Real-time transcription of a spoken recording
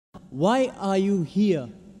why are you here?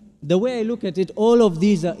 The way I look at it, all of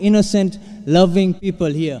these are innocent, loving people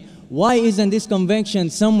here. Why isn't this convention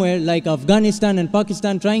somewhere like Afghanistan and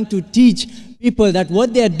Pakistan trying to teach people that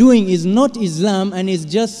what they are doing is not Islam and is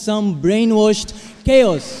just some brainwashed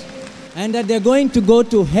chaos? And that they're going to go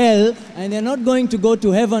to hell and they're not going to go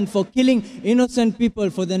to heaven for killing innocent people,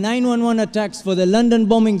 for the 911 attacks, for the London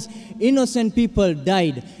bombings. Innocent people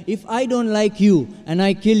died. If I don't like you and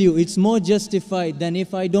I kill you, it's more justified than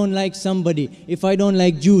if I don't like somebody, if I don't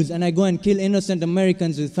like Jews and I go and kill innocent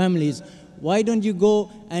Americans with families. Why don't you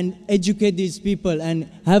go and educate these people and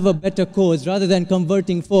have a better cause rather than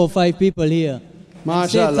converting 4 or 5 people here?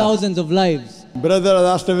 And save thousands of lives. Brother has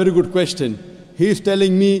asked a very good question. He's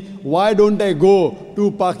telling me, why don't I go to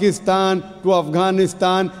Pakistan, to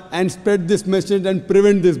Afghanistan and spread this message and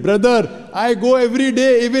prevent this? Brother, I go every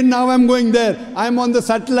day, even now I'm going there. I'm on the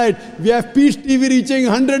satellite. We have Peace TV reaching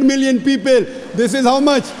 100 million people. This is how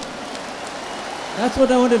much? That's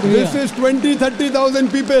what I wanted to hear. This is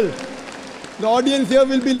 20,000-30,000 people. The audience here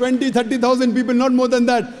will be 20,000-30,000 people, not more than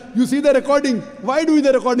that. You see the recording. Why do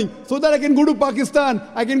the recording? So that I can go to Pakistan,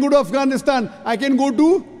 I can go to Afghanistan, I can go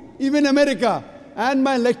to even America. And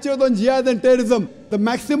my lectures on jihad and terrorism, the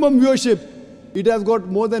maximum viewership, it has got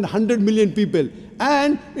more than 100 million people.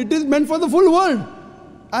 And it is meant for the full world.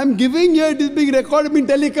 I'm giving here, it is being recorded, being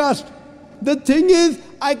telecast. The thing is,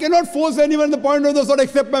 I cannot force anyone at the point of the sword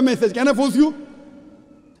accept my message. Can I force you?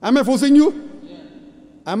 Am I forcing you?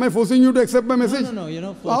 Am I forcing you to accept my message? No, you're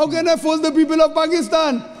not forcing. How can I force the people of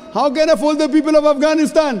Pakistan? How can I force the people of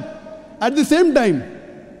Afghanistan? At the same time,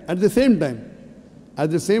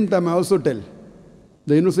 I also tell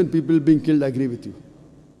the innocent people being killed, I agree with you.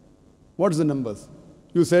 What's the numbers?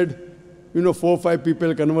 You said, 4 or 5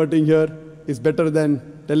 people converting here is better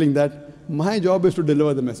than telling that. My job is to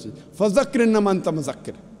deliver the message. فَذَكِّرْ إِنَّمَا أَنْتَ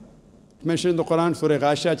مُذَكِّرٌ. Mentioned in the Quran, Surah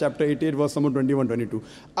Ghashiyah, chapter 88, verse number 21-22.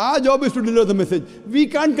 Our job is to deliver the message. We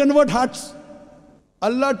can't convert hearts.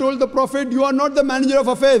 Allah told the Prophet, you are not the manager of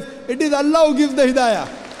affairs. It is Allah who gives the hidayah.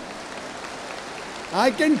 I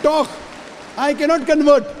can talk. I cannot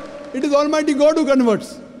convert. It is Almighty God who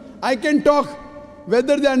converts. I can talk.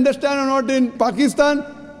 Whether they understand or not in Pakistan,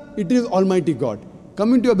 it is Almighty God.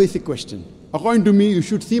 Coming to a basic question. According to me, you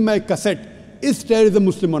should see my cassette. Is terrorism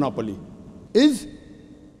Muslim monopoly? Is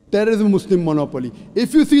terrorism Muslim monopoly?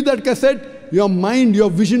 If you see that cassette, your mind, your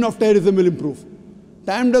vision of terrorism will improve.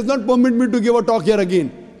 Time does not permit me to give a talk here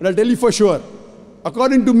again. But I'll tell you for sure.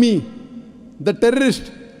 According to me, the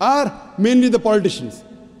terrorists are mainly the politicians.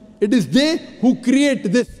 It is they who create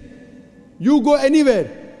this. You go anywhere,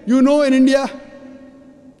 in India,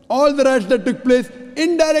 all the riots that took place,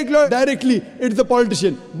 indirectly or directly, it's the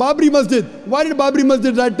politician. Babri Masjid. Why did Babri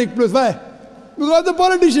Masjid riot take place? Why? Because the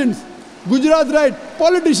politicians. Gujarat riot,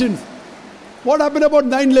 politicians. What happened about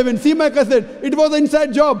 9/11? See my cassette. It was an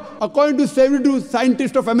inside job. According to 72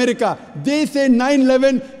 scientists of America, they say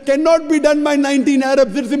 9/11 cannot be done by 19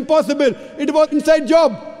 Arabs. It's impossible. It was inside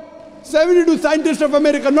job. 72 scientists of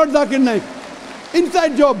America, not Zakir Naik.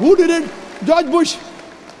 Inside job. Who did it? George Bush.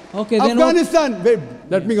 Okay, Afghanistan. Wait,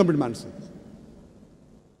 let me complete my answer.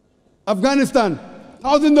 Afghanistan.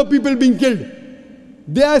 Thousands of people being killed.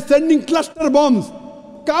 They are sending cluster bombs.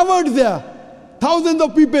 Cowards there. Thousands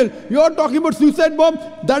of people. You are talking about suicide bomb?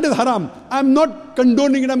 That is haram. I'm not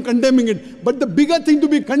condoning it, I'm condemning it. But the bigger thing to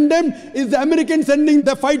be condemned is the Americans sending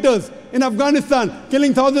their fighters in Afghanistan,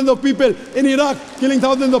 killing thousands of people. In Iraq, killing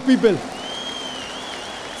thousands of people.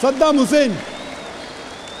 Saddam Hussein.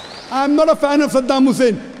 I'm not a fan of Saddam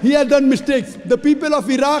Hussein. He has done mistakes. The people of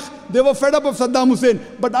Iraq, they were fed up of Saddam Hussein.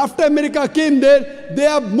 But after America came there, they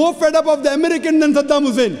are more fed up of the American than Saddam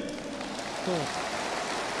Hussein.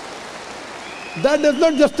 That does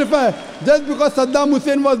not justify, just because Saddam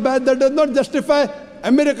Hussein was bad, that does not justify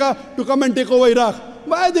America to come and take over Iraq.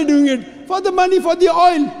 Why are they doing it? For the money, for the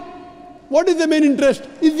oil. What is the main interest?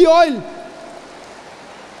 Is the oil.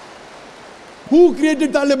 Who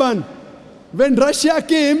created Taliban? When Russia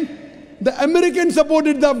came, the Americans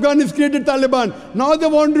supported the Afghans, created Taliban. Now they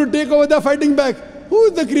want to take over, they're fighting back. Who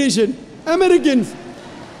is the creation? Americans.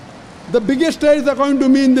 The biggest terrorist, according to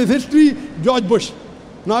me, in this history, George Bush.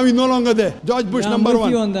 Now he's no longer there. George Bush, number 1. I'm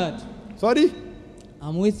with you on that. Sorry?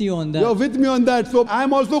 I'm with you on that. You're with me on that. So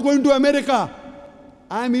I'm also going to America.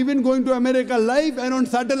 I'm even going to America live and on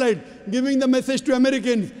satellite, giving the message to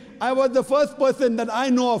Americans. I was the first person that I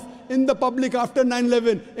know of in the public after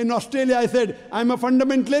 9/11. In Australia, I said, I'm a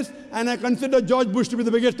fundamentalist and I consider George Bush to be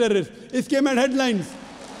the biggest terrorist. It came at headlines.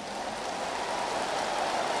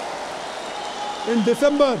 In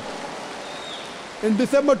December, In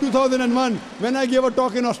December 2001, when I gave a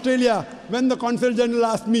talk in Australia, when the Consul General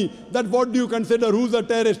asked me that what do you consider, who's a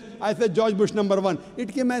terrorist? I said George Bush #1.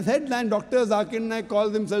 It came as headline, Dr. Zakir Naik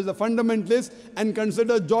calls themselves a fundamentalist and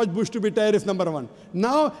considers George Bush to be terrorist #1.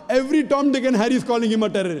 Now, every Tom, Dick and Harry is calling him a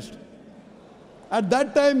terrorist. At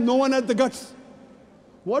that time, no one had the guts.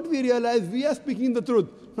 What we realized, we are speaking the truth.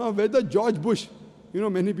 Now, whether George Bush,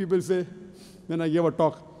 many people say, when I gave a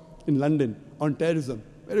talk in London on terrorism,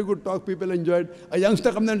 very good talk, people enjoyed. A youngster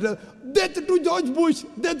comes and says, death to George Bush,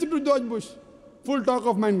 death to George Bush. Full talk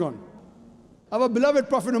of mine gone. Our beloved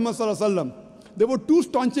Prophet Muhammad Sallallahu Alaihi Wasallam, there were two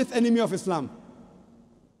staunchest enemies of Islam.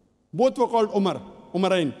 Both were called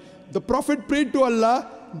Umarain. The Prophet prayed to Allah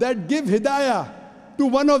that give hidayah to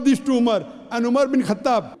one of these two Umar. And Umar bin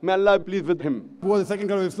Khattab, may Allah be pleased with him, who was the second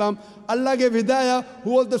caliph of Islam. Allah gave hidayah,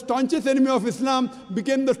 who was the staunchest enemy of Islam,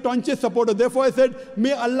 became the staunchest supporter. Therefore I said,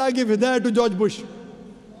 may Allah give hidayah to George Bush.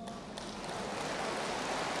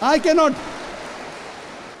 I cannot.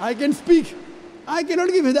 I can speak. I cannot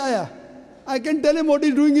give hidayah. I can tell him what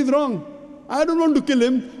he's doing is wrong. I don't want to kill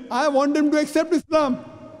him. I want him to accept Islam.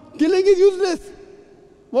 Killing is useless.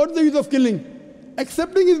 What's the use of killing?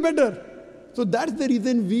 Accepting is better. So that's the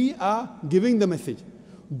reason we are giving the message.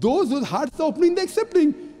 Those whose hearts are opening, they're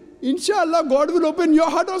accepting. Inshallah, God will open your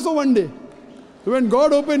heart also one day. So when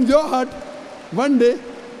God opens your heart one day,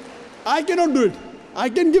 I cannot do it. I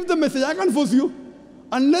can give the message. I can't force you.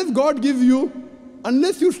 Unless God gives you,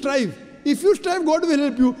 unless you strive. If you strive, God will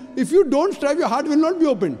help you. If you don't strive, your heart will not be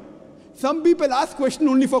opened. Some people ask question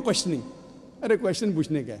only for questioning. Arey question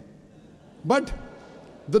puchne ka hai. But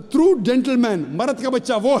the true gentleman, marat ka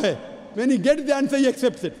bachcha wo hai. When he gets the answer, he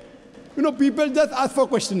accepts it. People just ask for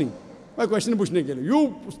questioning. Why question puchne ke liye?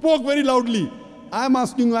 You spoke very loudly. I am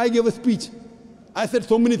asking you, I gave a speech. I said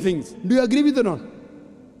so many things. Do you agree with it or not?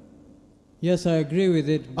 Yes, I agree with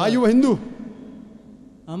it. Are you a Hindu?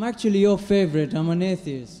 I'm actually your favorite. I'm an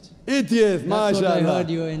atheist. Atheist, That's mashallah. what I heard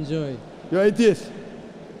you enjoy. You're atheist.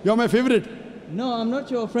 You're my favorite. No, I'm not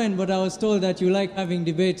your friend, but I was told that you like having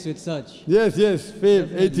debates with such. Yes,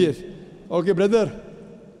 atheist. Okay, brother,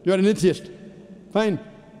 you're an atheist. Fine.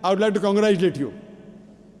 I would like to congratulate you.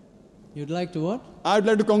 You'd like to what? I would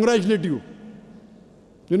like to congratulate you.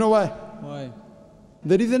 You know why? Why?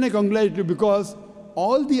 The reason I congratulate you because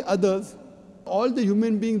all the others, all the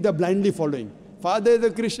human beings, they're blindly following. Father is a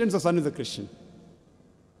Christian, so son is a Christian.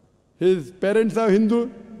 His parents are Hindu,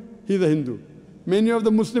 he's a Hindu. Many of the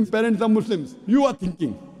Muslim parents are Muslims. You are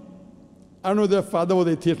thinking. I don't know if their father was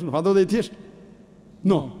atheist. Father was atheist?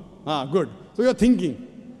 No. Good. So you're thinking.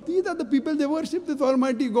 These are the people, they worship this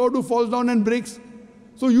Almighty God who falls down and breaks.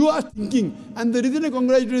 So you are thinking. And the reason I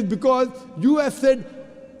congratulate you is because you have said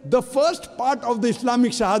the first part of the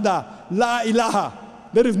Islamic Shahada, La ilaha,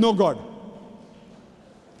 there is no God.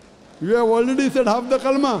 You have already said half the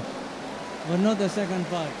kalma. But not the second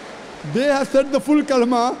part. They have said the full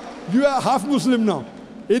kalma. You are half Muslim now.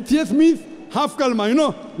 Atheist means half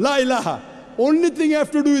kalma, La ilaha. Only thing I have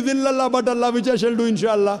to do is illallah but Allah, which I shall do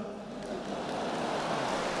inshallah.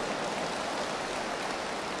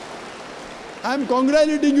 I am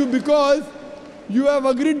congratulating you because you have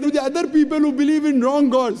agreed to the other people who believe in wrong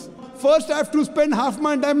gods. First I have to spend half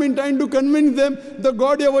my time in trying to convince them the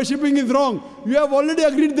God you are worshipping is wrong. You have already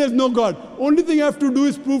agreed there is no God. Only thing I have to do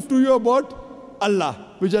is prove to you about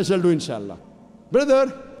Allah, which I shall do inshallah.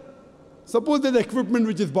 Brother, suppose there is equipment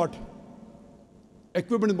which is bought.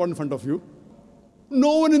 Equipment is bought in front of you.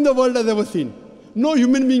 No one in the world has ever seen. No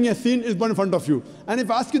human being has seen is bought in front of you. And if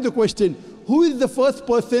I ask you the question, who is the first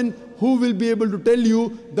person who will be able to tell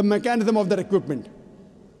you the mechanism of that equipment?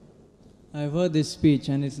 I've heard this speech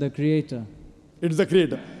and it's the creator. It's the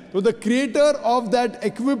creator. So the creator of that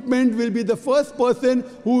equipment will be the first person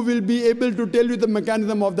who will be able to tell you the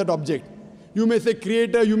mechanism of that object. You may say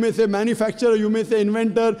creator, you may say manufacturer, you may say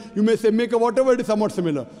inventor, you may say maker, whatever, it is somewhat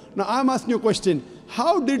similar. Now I'm asking you a question.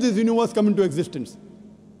 How did this universe come into existence?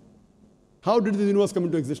 How did this universe come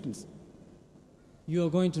into existence? You are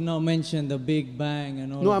going to now mention the Big Bang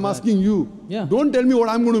and all No, I'm asking you. Yeah. Don't tell me what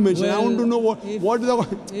I'm going to mention. Well, I want to know what is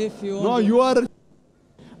the... If you No, you are...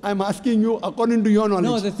 I'm asking you according to your knowledge.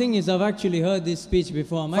 No, the thing is, I've actually heard this speech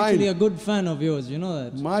before. I'm actually a good fan of yours, you know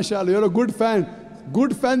that? MashaAllah, you're a good fan.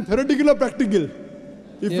 Good fan, theoretical or practical?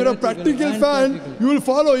 If you're a practical fan, you will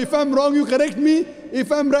follow. If I'm wrong, you correct me.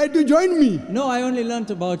 If I'm right, you join me. No, I only learnt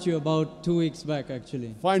about you about 2 weeks back,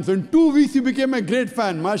 actually. Fine. So in 2 weeks, you became a great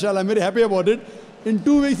fan. MashaAllah, I'm very happy about it. In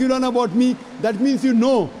 2 weeks, you learn about me. That means you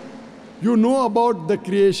know. You know about the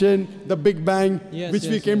creation, the Big Bang, which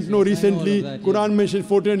we came to know recently. Quran mentioned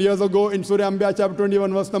 14 years ago in Surah Anbiya chapter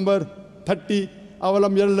 21, verse number 30.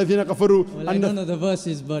 Avalam yaral ladhina kafaru. Well, I don't know the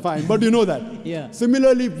verses, but... Fine, but you know that. Yeah.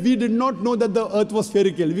 Similarly, we did not know that the earth was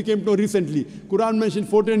spherical. We came to know recently. Quran mentioned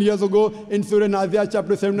 14 years ago in Surah Naziat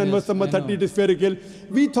chapter 7 and verse number 30, it is spherical.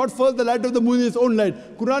 We thought first the light of the moon is its own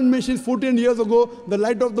light. Quran mentions 14 years ago, the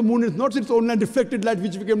light of the moon is not its own light, reflected light,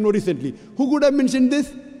 which we came to know recently. Who could have mentioned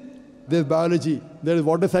this? There is biology, there is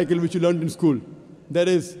water cycle, which you learned in school. There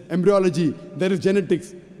is embryology, there is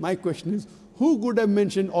genetics. My question is, who could have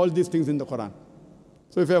mentioned all these things in the Quran?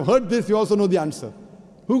 So if you have heard this, you also know the answer.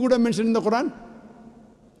 Who could have mentioned in the Quran?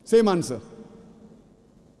 Same answer.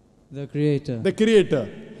 The Creator. The Creator.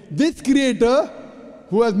 This Creator,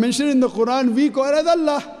 who has mentioned in the Quran, we call as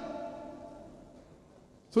Allah.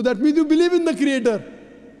 So that means you believe in the Creator.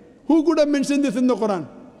 Who could have mentioned this in the Quran?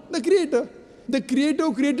 The Creator. The Creator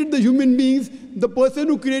who created the human beings, the person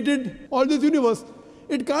who created all this universe.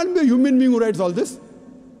 It can't be a human being who writes all this.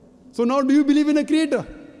 So now do you believe in a Creator?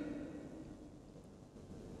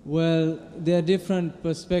 Well, there are different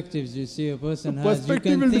perspectives you see a person has. You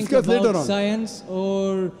Perspective can we'll think discuss later about on. science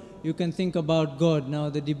or you can think about God. Now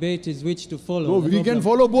the debate is which to follow. No, we can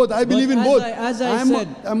follow both. I believe in both. As I said,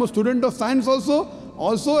 I'm a student of science also.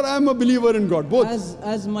 Also, I am a believer in God. Both.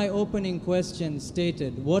 As my opening question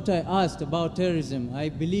stated, what I asked about terrorism, I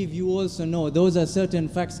believe you also know those are certain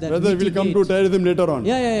facts that Brother, we'll come to terrorism later on.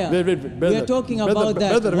 Yeah. Wait. Brother, we are talking about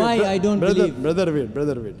that. Brother, why I don't believe. Brother,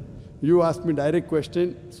 wait. You asked me direct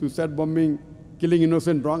question, suicide bombing, killing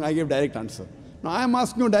innocent wrong, I gave direct answer. Now I am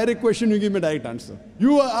asking you a direct question, you give me a direct answer.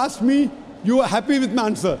 You asked me, you are happy with my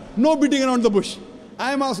answer. No beating around the bush.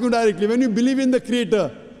 I am asking you directly, when you believe in the Creator,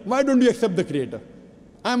 why don't you accept the Creator?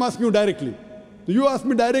 I am asking you directly. So you asked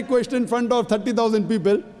me direct question in front of 30,000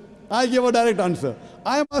 people, I gave a direct answer.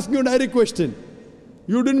 I am asking you a direct question.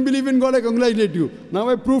 You didn't believe in God, I congratulate you. Now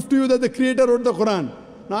I proved to you that the Creator wrote the Quran.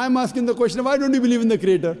 Now I am asking the question, why don't you believe in the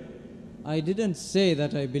Creator? I didn't say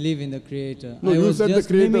that I believe in the Creator. No, I you was said just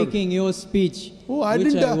the Creator. mimicking your speech,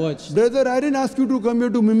 which I watched. Brother, I didn't ask you to come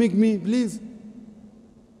here to mimic me, please.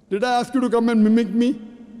 Did I ask you to come and mimic me?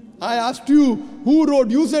 I asked you, who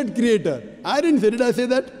wrote? You said Creator. I didn't say, did I say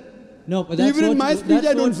that? No, but that's Even in my speech,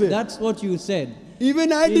 I don't say. That's what you said.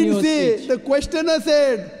 Even I didn't say. Speech. The questioner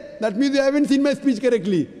said. That means you haven't seen my speech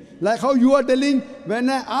correctly. Like how you are telling,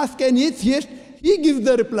 when I ask an atheist, he gives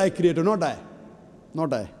the reply, Creator, not I.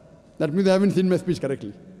 Not I. That means I haven't seen my speech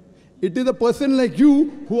correctly. It is a person like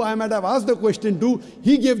you, who I might have asked the question to,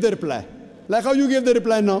 he gave the reply. Like how you gave the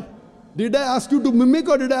reply now. Did I ask you to mimic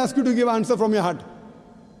or did I ask you to give answer from your heart?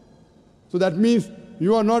 So that means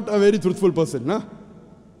you are not a very truthful person. Huh?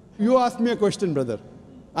 You asked me a question, brother.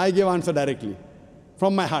 I gave answer directly.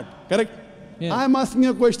 From my heart. Correct? Yeah. I am asking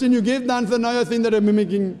a question, you gave the answer, now you are saying that I am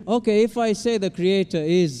mimicking. Okay, if I say the Creator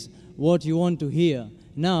is what you want to hear,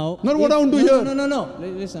 now... Not what I want to hear. No.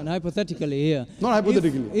 Listen, hypothetically here. Not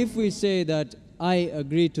hypothetically. If we say that I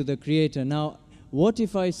agree to the Creator, now what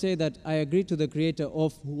if I say that I agree to the Creator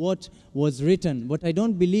of what was written, but I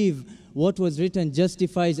don't believe what was written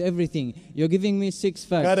justifies everything? You're giving me 6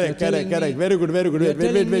 facts. Correct. Very good. You're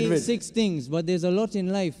telling me 6 things, but there's a lot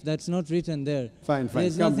in life that's not written there. Fine.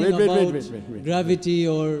 There's Come, nothing about wait. gravity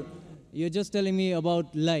or... You're just telling me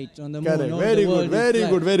about light on the moon. Correct.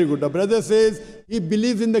 Very good. The brother says he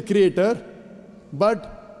believes in the Creator,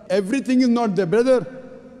 but everything is not there. Brother,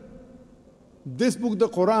 this book, the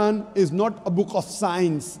Quran, is not a book of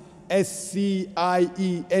science. S-C-I-E-N-C-E.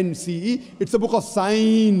 It's a book of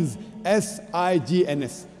signs.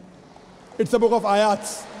 S-I-G-N-S. It's a book of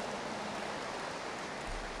ayats.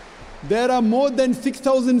 There are more than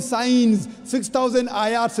 6,000 signs, 6,000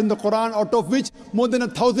 ayats in the Quran, out of which more than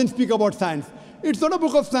 1,000 speak about science. It's not a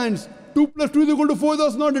book of science. 2 plus 2 is equal to 4,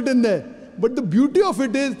 that's not written there. But the beauty of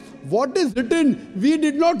it is, what is written, we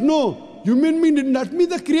did not know. Human being didn't. That means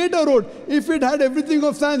the Creator wrote. If it had everything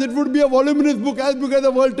of science, it would be a voluminous book as big as the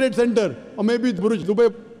World Trade Center. Or maybe Burj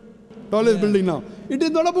Dubai, tallest building now. It is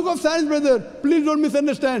not a book of science, brother. Please don't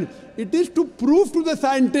misunderstand. It is to prove to the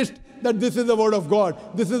scientist that this is the word of God,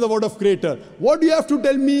 this is the word of Creator. What do you have to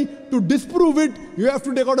tell me to disprove it? You have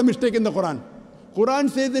to take out a mistake in the Quran. Quran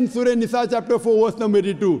says in Surah Nisa chapter 4 verse number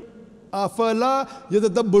 82, أَفَلَا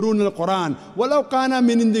يَتَدَبَّرُونَ الْقُرْآنَ وَلَوْ كَانَ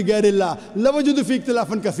مِنْ عِنْدِ غَيْرِ اللَّهِ لَوَجَدُوا فِيهِ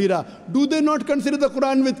اخْتِلَافًا كَثِيرًا. Do they not consider the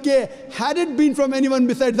Quran with care? Had it been from anyone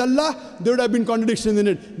besides Allah, there would have been contradictions in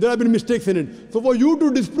it, there would have been mistakes in it. So for you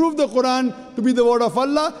to disprove the Quran to be the word of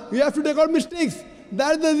Allah, you have to take out mistakes.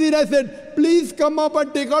 That's the reason I said, please come up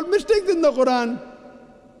and take out mistakes in the Quran.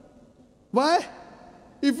 Why?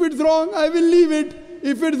 If it's wrong, I will leave it.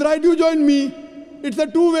 If it's right, you join me. It's a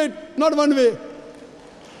two-way, not one way.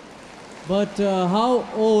 But how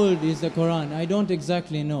old is the Quran? I don't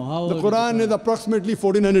exactly know. How The old Quran is approximately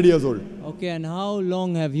 1400 years old. Okay, and how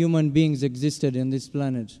long have human beings existed in this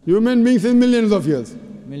planet? Human beings in millions of years.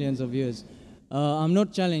 Millions of years. I'm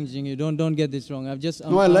not challenging you. Don't get this wrong.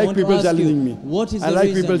 No, I like people challenging me. What is I the like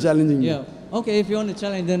reason? people challenging me. Yeah. Okay, if you want to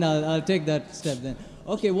challenge, then I'll take that step then.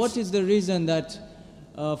 Okay, what is the reason that,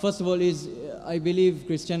 first of all, I believe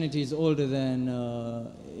Christianity is older than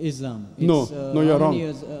Islam. No, you're wrong.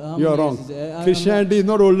 You're wrong. Christianity is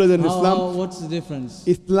not older than Islam. What's the difference?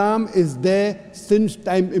 Islam is there since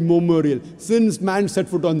time immemorial, since man set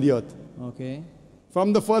foot on the earth. Okay.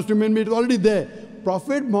 From the first human being, it's already there.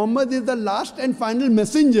 Prophet Muhammad is the last and final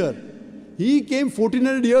messenger. He came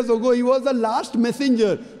 1400 years ago. He was the last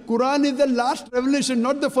messenger. Quran is the last revelation,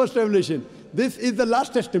 not the first revelation. This is the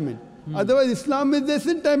last testament. Otherwise, Islam is there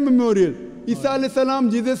since time immemorial. Isa alayhi salam,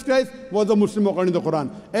 Jesus Christ, was a Muslim according to the Quran.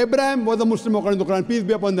 Abraham was a Muslim according to the Quran. Peace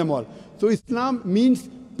be upon them all. So Islam means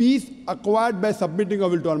peace acquired by submitting our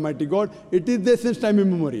will to Almighty God. It is there since time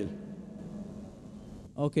immemorial.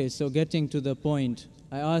 Okay, so getting to the point,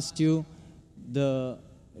 I asked you the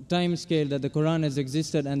time scale that the Quran has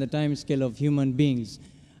existed and the time scale of human beings.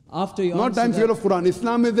 After you not time scale of Quran.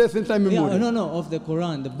 Islam is there since time immemorial. Yeah, no, of the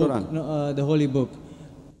Quran, the book, Quran. No, the holy book.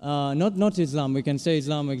 Not Islam. We can say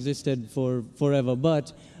Islam existed forever.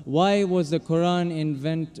 But why was the Quran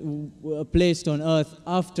placed on earth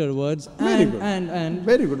afterwards? Very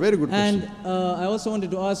good question. And I also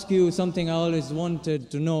wanted to ask you something I always wanted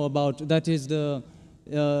to know about. That is the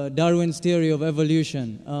Darwin's theory of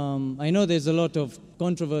evolution. I know there's a lot of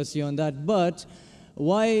controversy on that, but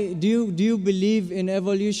why do you believe in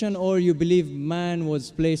evolution, or you believe man was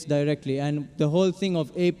placed directly? And the whole thing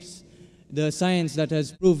of apes, the science that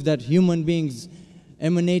has proved that human beings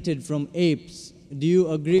emanated from apes. Do you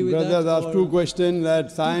agree with that? Brothers asked two questions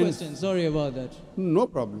that science... 2 questions, sorry about that. No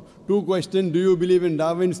problem. 2 questions. Do you believe in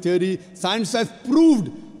Darwin's theory? Science has proved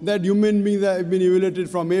that human beings have been evoluted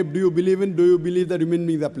from ape. Do you believe that human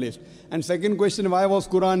beings are placed? And second question, why was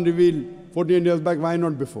Quran revealed 14 years back? Why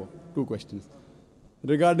not before? 2 questions.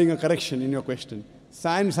 Regarding a correction in your question.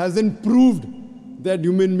 Science hasn't proved that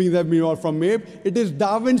human beings have been evolved from ape. It is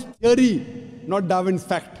Darwin's theory, not Darwin's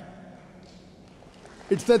fact.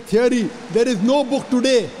 It's a theory. There is no book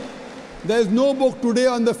today. There is no book today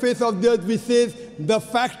on the face of the earth which says the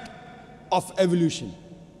fact of evolution.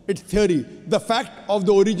 It's theory. The fact of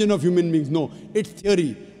the origin of human beings. No, it's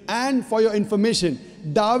theory. And for your information,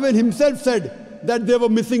 Darwin himself said that there were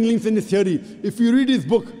missing links in his theory. If you read his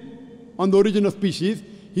book on the origin of species,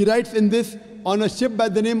 he writes in this on a ship by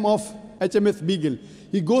the name of HMS Beagle.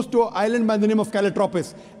 He goes to an island by the name of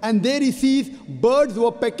Calotropis, and there he sees birds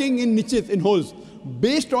were pecking in niches, in holes.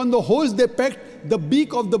 Based on the holes they pecked, the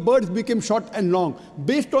beak of the birds became short and long.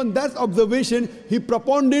 Based on that observation, he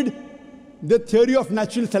propounded the theory of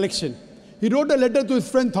natural selection. He wrote a letter to his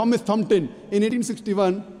friend Thomas Thompson in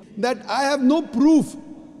 1861 that I have no proof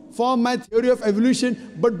for my theory of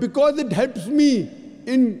evolution, but because it helps me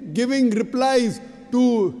in giving replies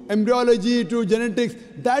to embryology, to genetics,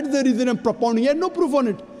 that's the reason I'm propounding. He had no proof on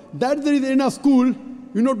it. That's the reason in our school,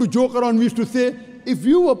 to joke around, we used to say, if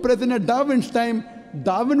you were present at Darwin's time,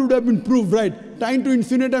 Darwin would have been proved right. Trying to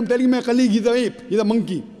insinuate, I'm telling my colleague, he's an ape, he's a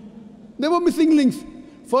monkey. There were missing links.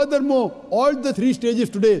 Furthermore, all the 3 stages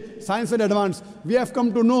today, science and advance, we have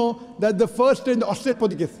come to know that the first stage, the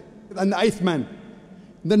Australopithecus and the Iceman.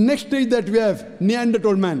 The next stage that we have,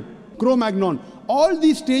 Neanderthal man, Cro-Magnon. All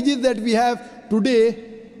these stages that we have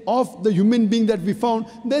today of the human being that we found,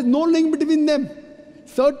 there's no link between them.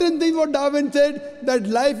 Certain things what Darwin said, that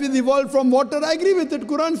life is evolved from water, I agree with it.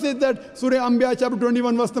 Quran says that, Surah Anbiya chapter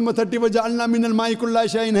 21 verse number 30, وَجَعَلْنَا مِنَ الْمَاءِ كُلَّ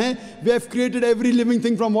شَيْءٍ hai. We have created every living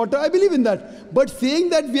thing from water, I believe in that. But saying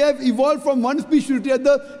that we have evolved from one species to the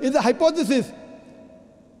other is a hypothesis.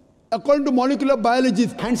 According to molecular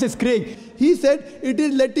biologist Francis Crick, he said it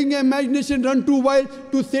is letting your imagination run too wild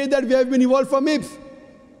to say that we have been evolved from apes.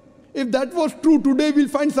 If that was true, today we'll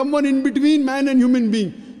find someone in between man and human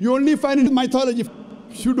being. You only find in mythology.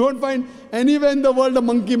 You don't find anywhere in the world a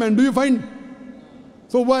monkey man. Do you find?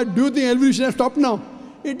 So what? Do you think evolution has stopped now?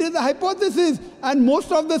 It is a hypothesis, and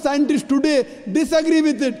most of the scientists today disagree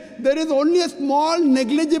with it. There is only a small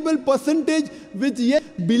negligible percentage which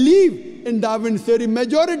yet believe in Darwin's theory.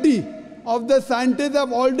 Majority of the scientists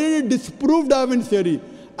have already disproved Darwin's theory.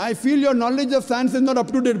 I feel your knowledge of science is not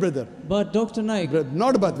up to date, brother. But Dr. Naik...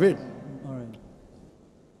 Not but, wait. All right.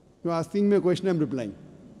 You're asking me a question, I'm replying.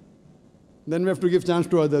 Then we have to give chance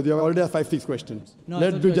to others. You have already have 5-6 questions. No,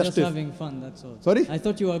 Let's do justice. Just having fun, that's all. Sorry? I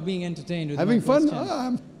thought you were being entertained with having my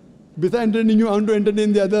fun? Besides entertaining you, I want to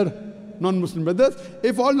entertain the other non-Muslim brothers.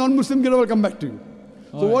 If all non-Muslim get over, I'll come back to you.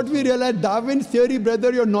 So what we realize, Darwin's theory,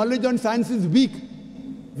 brother, your knowledge on science is weak.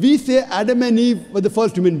 We say Adam and Eve were the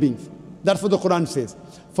first human beings. That's what the Quran says.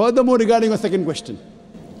 Furthermore, regarding your second question.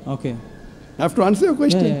 Okay. I have to answer your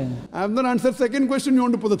question. Yeah. I have not answered second question, you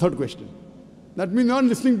want to put the third question. That means you are not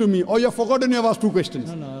listening to me, or you have forgotten you have asked two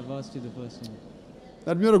questions. No, I've asked you the first one.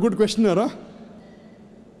 That means you're a good questioner, huh?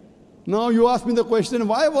 Now you ask me the question,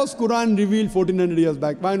 why was Quran revealed 1400 years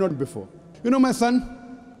back? Why not before? You know my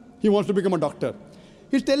son, he wants to become a doctor.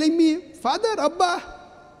 He's telling me, Father, Abba,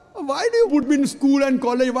 why do you put me in school and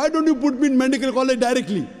college? Why don't you put me in medical college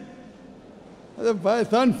directly? I said,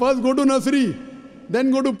 son, first go to nursery, then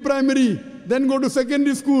go to primary, then go to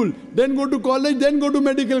secondary school, then go to college, then go to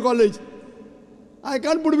medical college. I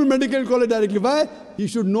can't put him in medical college directly. Why? He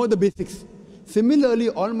should know the basics. Similarly,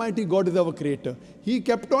 Almighty God is our creator. He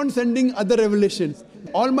kept on sending other revelations.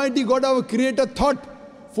 Almighty God, our creator, thought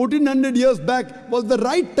 1400 years back was the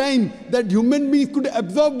right time that human beings could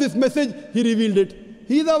absorb this message. He revealed it.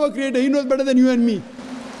 He is our creator. He knows better than you and me.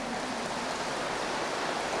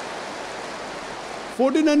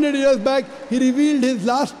 1400 years back, he revealed his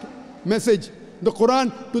last message, the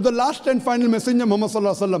Quran, to the last and final messenger, Muhammad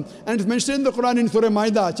sallallahu alaihi wasallam. And it's mentioned in the Quran in Surah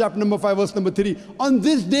Ma'idah, chapter number 5, verse number 3. On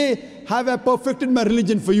this day have I perfected my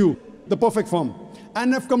religion for you, the perfect form,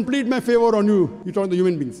 and have completed my favor on you, you talk the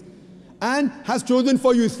human beings, and has chosen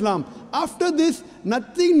for you Islam. After this,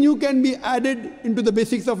 nothing new can be added into the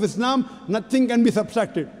basics of Islam, nothing can be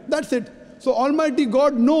subtracted. That's it. So Almighty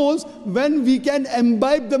God knows when we can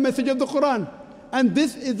imbibe the message of the Quran. And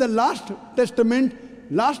this is the last testament,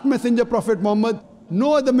 last messenger, Prophet Muhammad.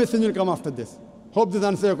 No other messenger will come after this. Hope this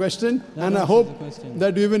answers your question. And I hope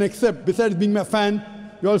that you even accept, besides being my fan,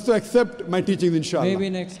 you also accept my teachings, inshallah. Maybe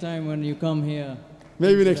next time when you come here.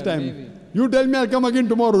 Maybe next time. Maybe. You tell me I'll come again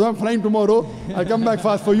tomorrow. I'm flying tomorrow. I'll come back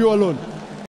fast for you alone.